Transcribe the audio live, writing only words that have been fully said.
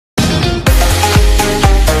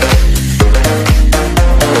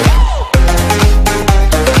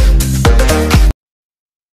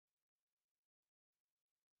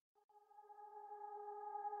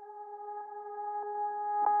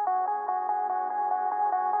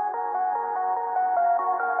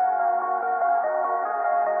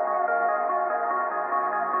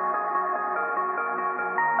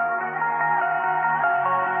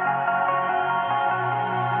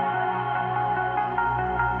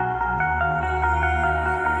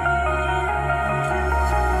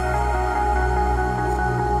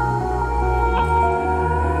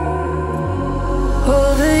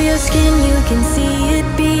can see it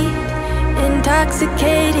beat,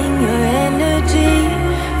 intoxicating your energy.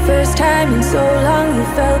 First time in so long you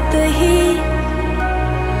felt the heat,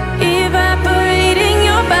 evaporating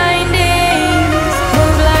your bindings.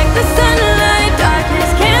 Move like the sunlight,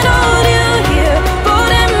 darkness can't hold you here.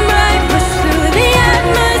 Bold and bright, push through the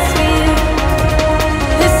atmosphere.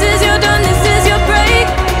 This is your dawn, this is your break.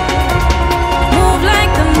 Move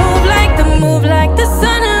like the, move like the, move like the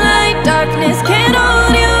sunlight. Darkness can't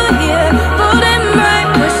hold you here. Bold and bright,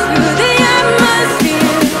 push through the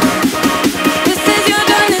atmosphere. This is your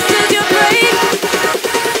dawn, this is your break.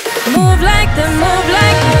 Move like the, move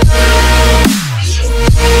like the.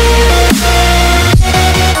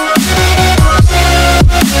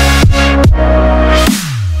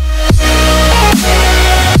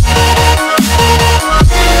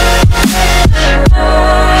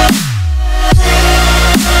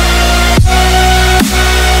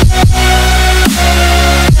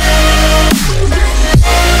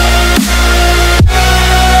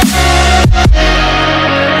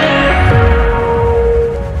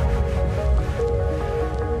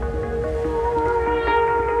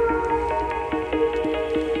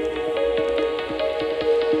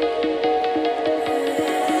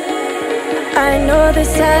 I know the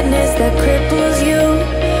sadness that cripples you.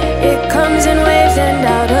 It comes in waves and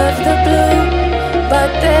out of the blue.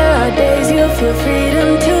 But there are days you feel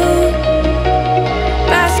freedom too.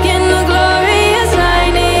 Bask in the glorious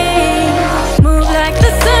lightning. Move like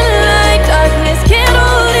the sunlight. Darkness can't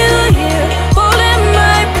hold you here. Bold and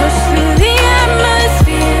bright, push through the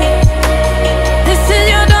atmosphere. This is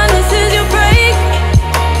your dawn, this is your break.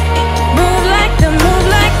 Move like the, move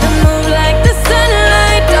like the, move like the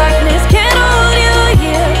sunlight. Darkness can't hold you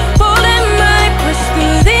here. Bold and bright, push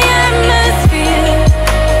through the atmosphere.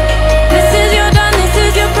 This is your dawn, this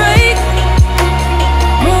is your break.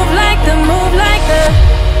 Move like the, move like the,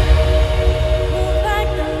 move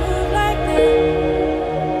like the, move like the,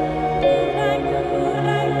 move like the, move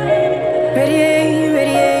like the. Radiate,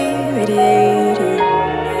 radiate, radiate.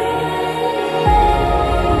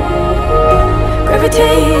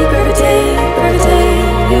 Gravitate, gravitate, gravitate.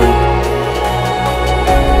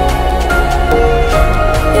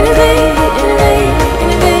 Innovate, innovate,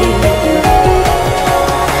 innovate.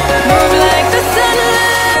 Move like the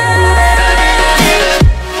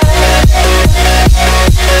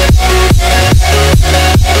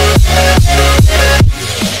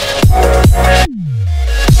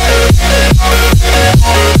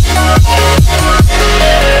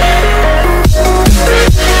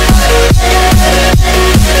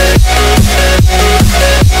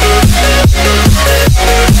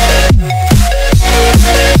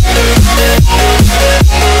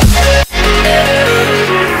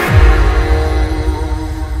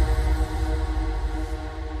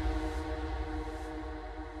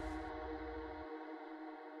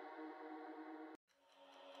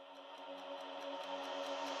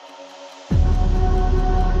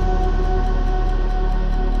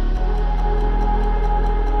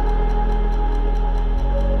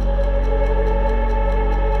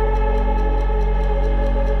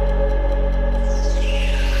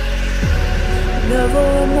never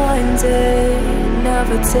reminded,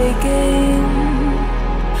 never taking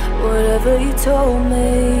whatever you told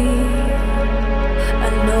me. I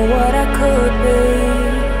know what I could be,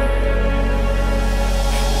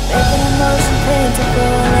 making emotion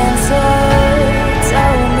paintable and so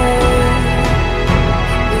tell me,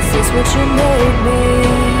 is this what you made me?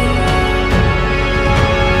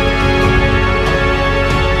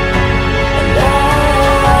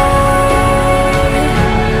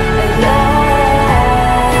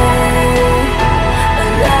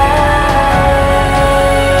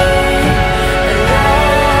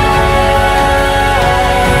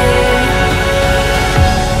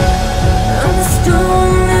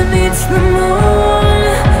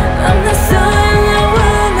 I'm the sun that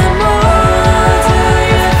will not more. Do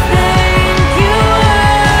you think you are?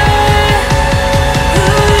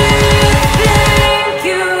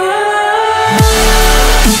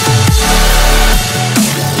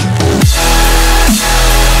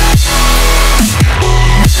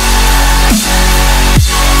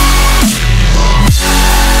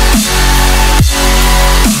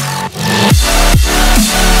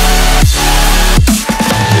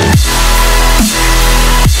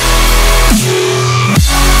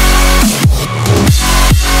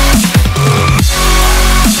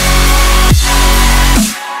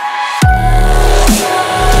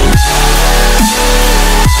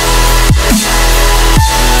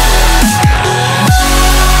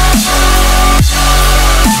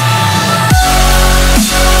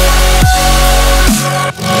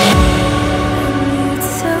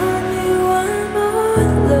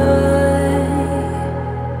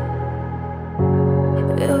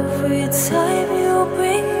 Every time you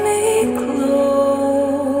bring me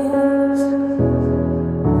close,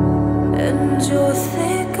 and you're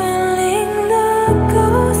thickening the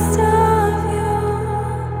ghost of you,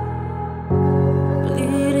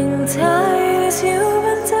 bleeding tires you've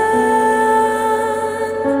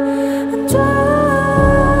undone. I'm done,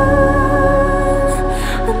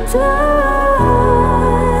 I'm done.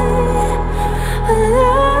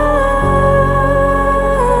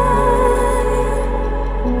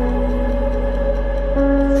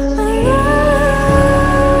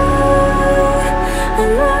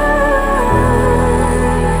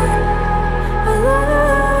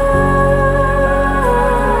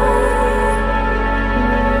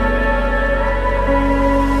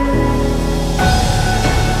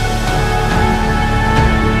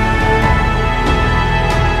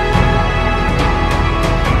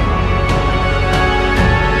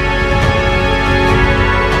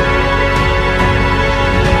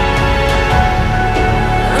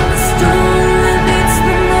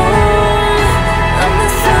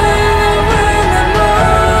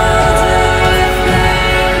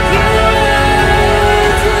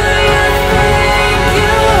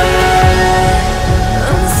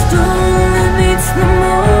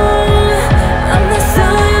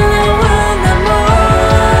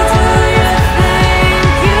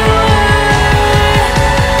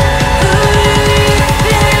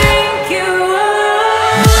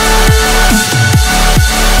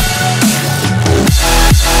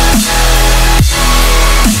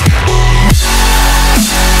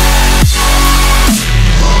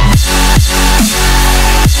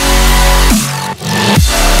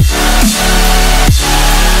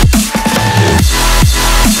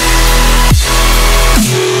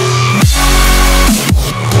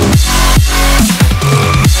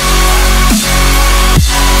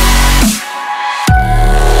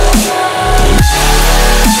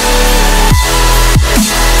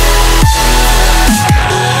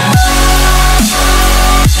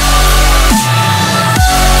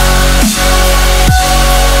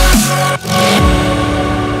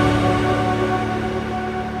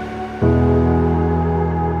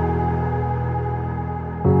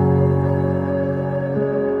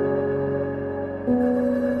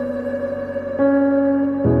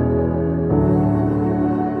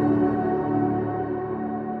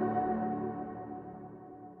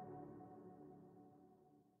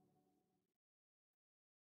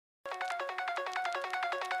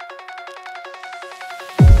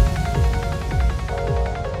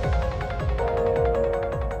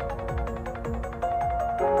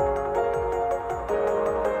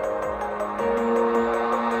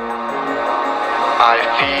 I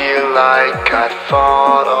feel like I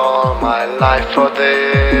fought all my life for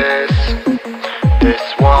this. This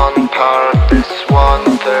one part, this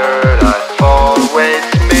 1/3 I've always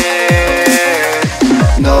missed.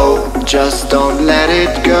 No, just don't let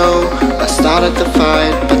it go. I started the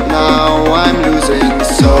fight, but now I'm losing.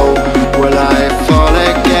 So will I fall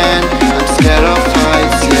again? I'm scared of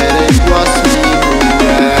heights, yet it was me who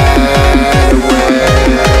ran away.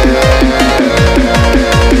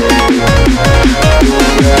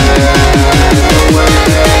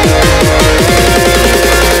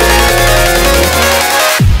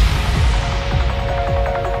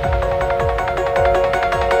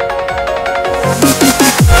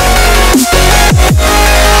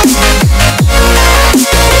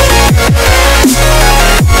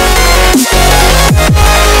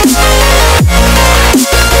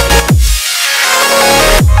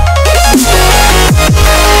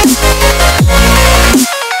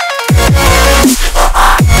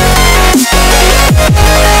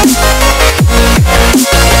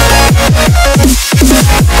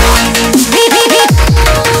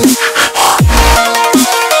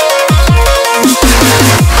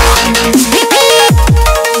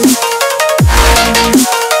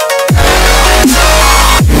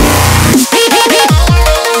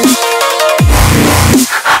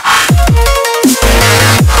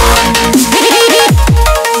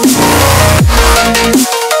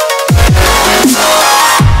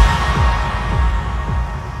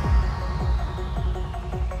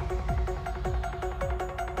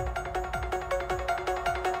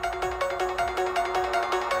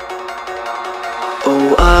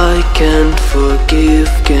 Oh, I can't forgive,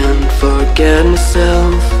 can't forget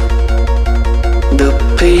myself. The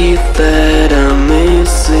peace that I'm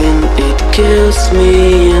missing, it kills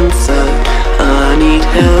me inside. I need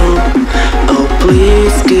help, oh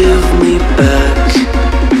please give me back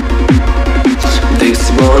this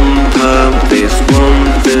one part, this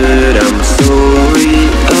 1/3. I'm sorry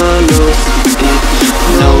I lost it.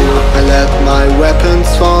 No, I let my weapons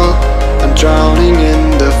fall. I'm drowning in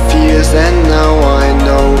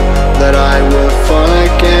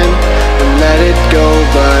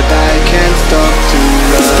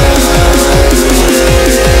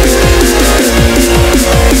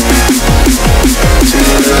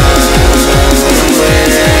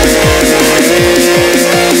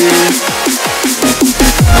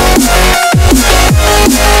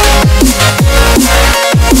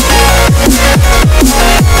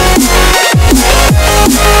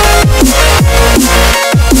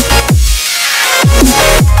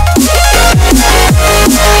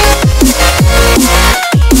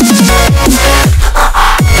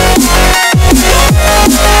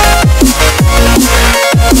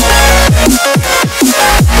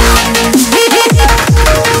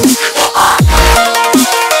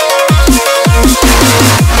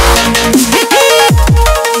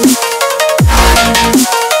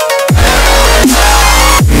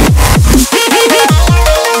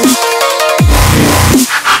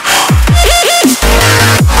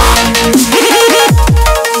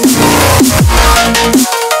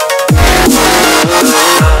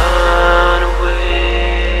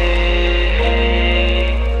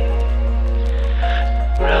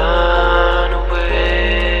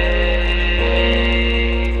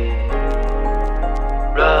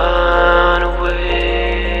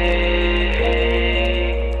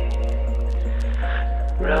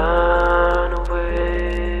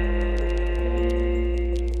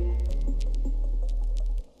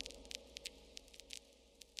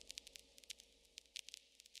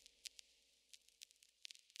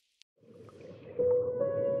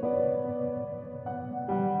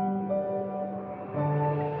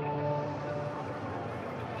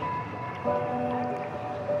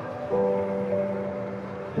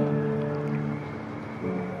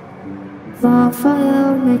our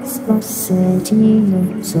fire makes the city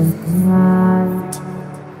look so bright.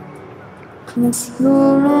 Close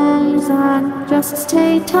your eyes and just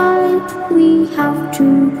stay tight. We have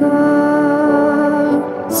to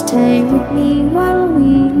go. Stay with me while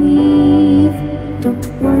we leave. Don't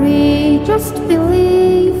worry, just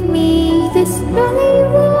believe me. This journey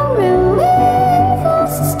will relieve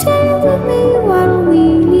us. Stay with me while we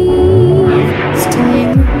leave. Stay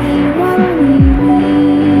with me while we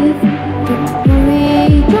leave. Don't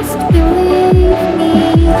worry, just believe me.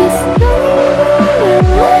 This journey will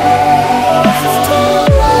relieve us. Stay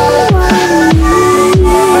with me while we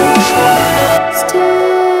leave.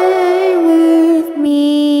 Stay with me.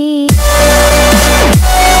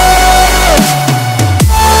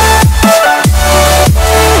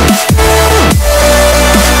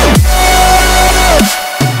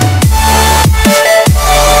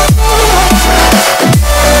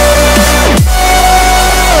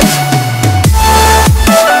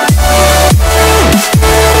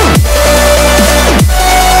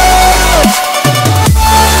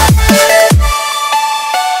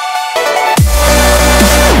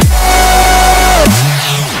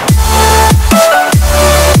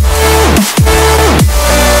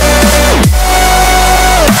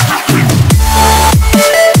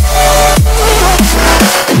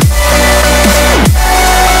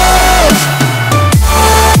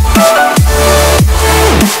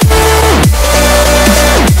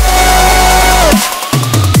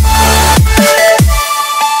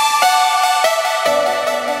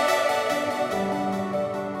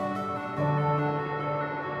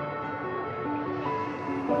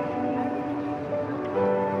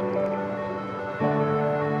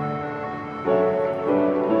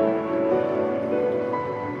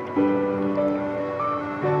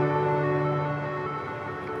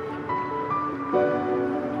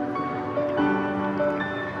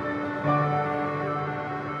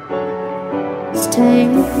 Stay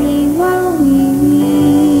with me